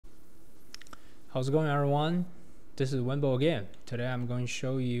How's it going, everyone? This is Wimbo again. Today I'm going to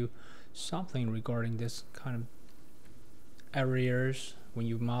show you something regarding this kind of areas when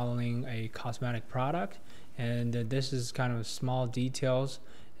you're modeling a cosmetic product, and this is kind of small details,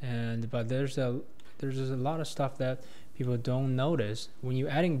 but there's a lot of stuff that people don't notice when you're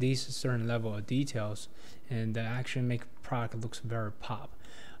adding these certain level of details, and that actually make product looks very pop.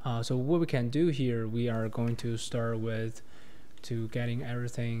 So what we can do here, we are going to start with getting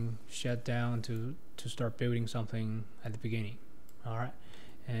everything shut down to start building something at the beginning. All right,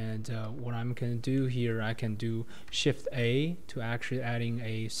 and what I'm going to do here, I can do Shift A to actually adding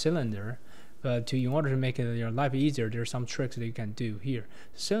a cylinder. But in order to make your life easier, there's some tricks that you can do here.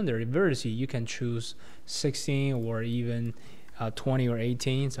 Cylinder vertice, you can choose 16 or even 20 or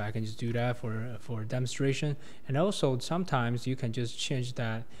 18. So I can just do that for demonstration. And also sometimes you can just change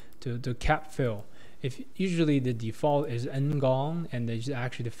that to the cap fill. If usually the default is n-gone, and it's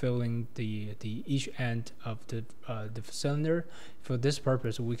actually filling the each end of the cylinder. For this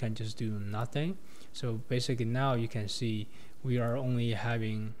purpose, we can just do nothing. So basically now you can see we are only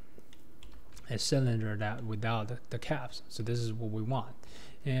having a cylinder that without the caps. So this is what we want,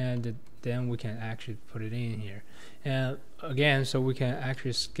 and then we can actually put it in here. And again, so we can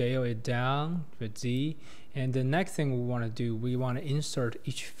actually scale it down with Z. And the next thing we want to do, we want to insert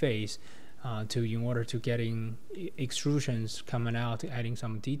each face in order to getting extrusions coming out, adding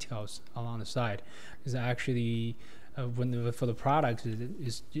some details along the side. Is actually for the product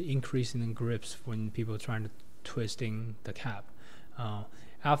is increasing the grips when people are trying to twisting the cap.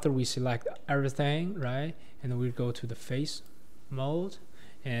 After we select everything, right, and then we go to the face mode,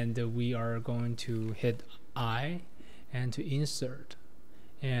 and we are going to hit I and to insert.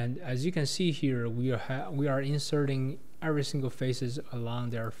 And as you can see here, we are inserting every single faces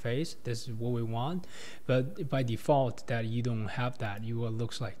along their face. This is what we want, but by default that you don't have that, you will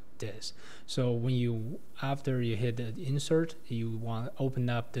looks like this. So when after you hit the insert, you want to open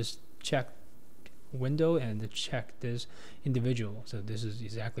up this check window and check this individual. So this is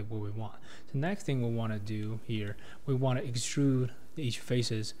exactly what we want. The next thing we want to do here, we want to extrude each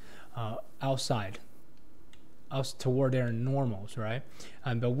faces outside toward their normals, right?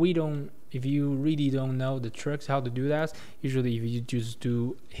 But we don't, if you really don't know the tricks how to do that, usually if you just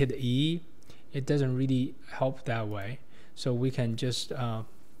hit E, it doesn't really help that way. So we can just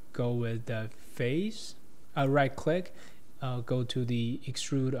go with the face, right click, go to the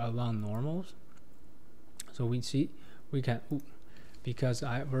Extrude Along Normals. So we see we can, because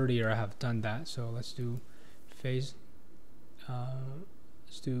I earlier have done that. So let's do face.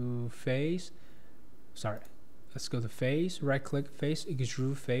 Let's do face. Sorry. Let's go to face, right click face,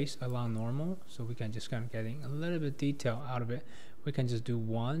 extrude face along normal. So we can just kind of getting a little bit detail out of it. We can just do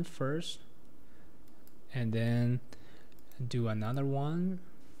one first, and then do another one.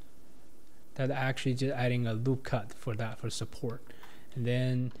 That actually just adding a loop cut for that, for support. And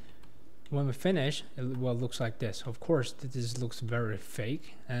then when we finish, it looks like this. Of course, this looks very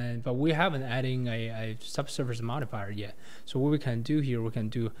fake, but we haven't adding a subsurface modifier yet. So what we can do here, we can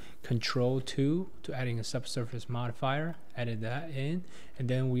do Control-2 to adding a subsurface modifier, added that in, and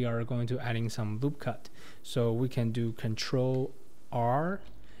then we are going to adding some loop cut. So we can do Control-R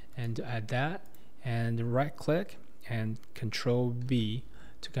and add that, and right click and Control-B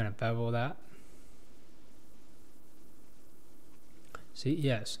to kind of bevel that. See,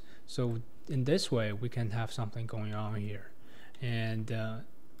 yes. So in this way, we can have something going on here, and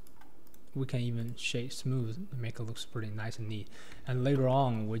we can even shade smooth, make it looks pretty nice and neat. And later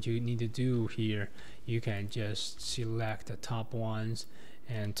on, what you need to do here, you can just select the top ones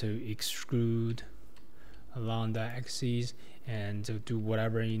and to extrude along the axes, and to do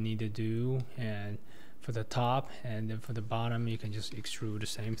whatever you need to do. And for the top, and then for the bottom, you can just extrude the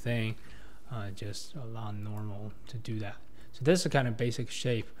same thing, just along normal to do that. So this is the kind of basic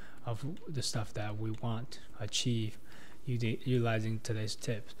shape of the stuff that we want to achieve utilizing today's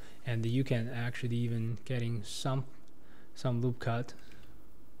tips. And you can actually even getting some loop cut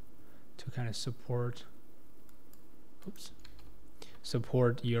to kind of support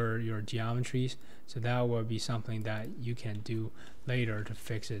your geometries. So that will be something that you can do later to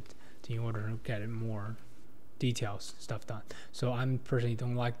fix it in order to get it more details stuff done. So I'm personally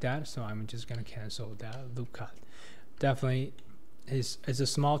don't like that, so I'm just gonna cancel that loop cut. Definitely it's a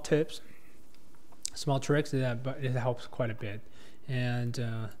small tricks that, but it helps quite a bit. And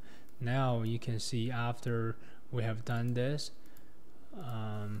now you can see after we have done this,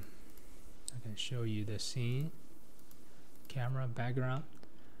 I can show you the scene, camera background.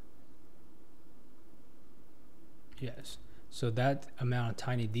 Yes, so that amount of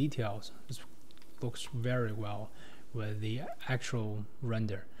tiny details looks very well with the actual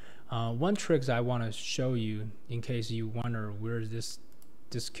render. One trick I want to show you, in case you wonder where this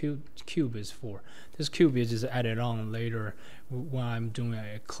cube is for. This cube is just added on later when I'm doing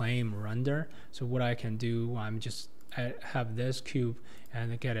a claim render. So what I can do, I'm just have this cube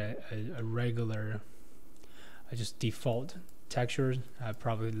and get a regular, just default textures. I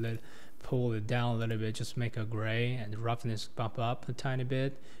probably pull it down a little bit, just make a gray and roughness bump up a tiny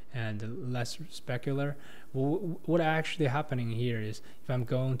bit and less specular. What actually happening here is, if I'm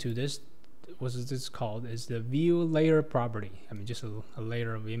going to this, what is this called, is the view layer property. I mean, just a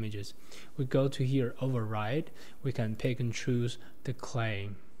layer of images. We go to here, override. We can pick and choose the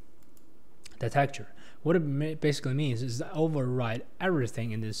claim, the texture. What it basically means is to override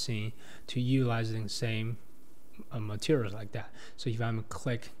everything in this scene to utilizing same materials like that. So if I'm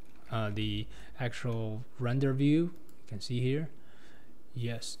click the actual render view, you can see here,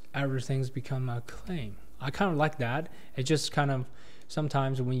 yes, everything's become a claim. I kind of like that. It just kind of,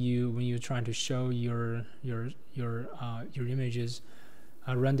 sometimes when you're trying to show your images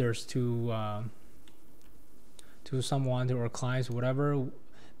renders to someone or clients, whatever,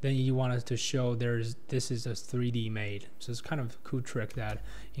 then you want us to show this is a 3D made. So it's kind of a cool trick that,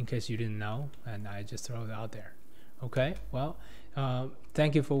 in case you didn't know, and I just throw it out there. Okay, well,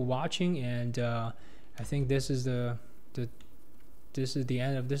 thank you for watching, and I think this is the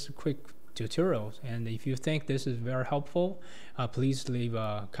end of this quick tutorial. And if you think this is very helpful, please leave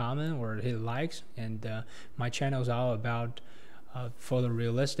a comment or hit likes. And my channel is all about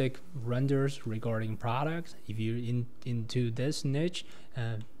photorealistic renders regarding products. If you're into this niche,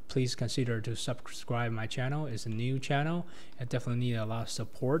 please consider to subscribe my channel. It's a new channel. I definitely need a lot of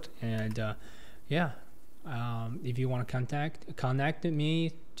support. And yeah, if you want to connect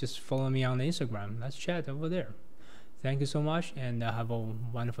me, just follow me on Instagram. Let's chat over there. Thank you so much, and have a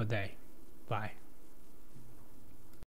wonderful day. Bye.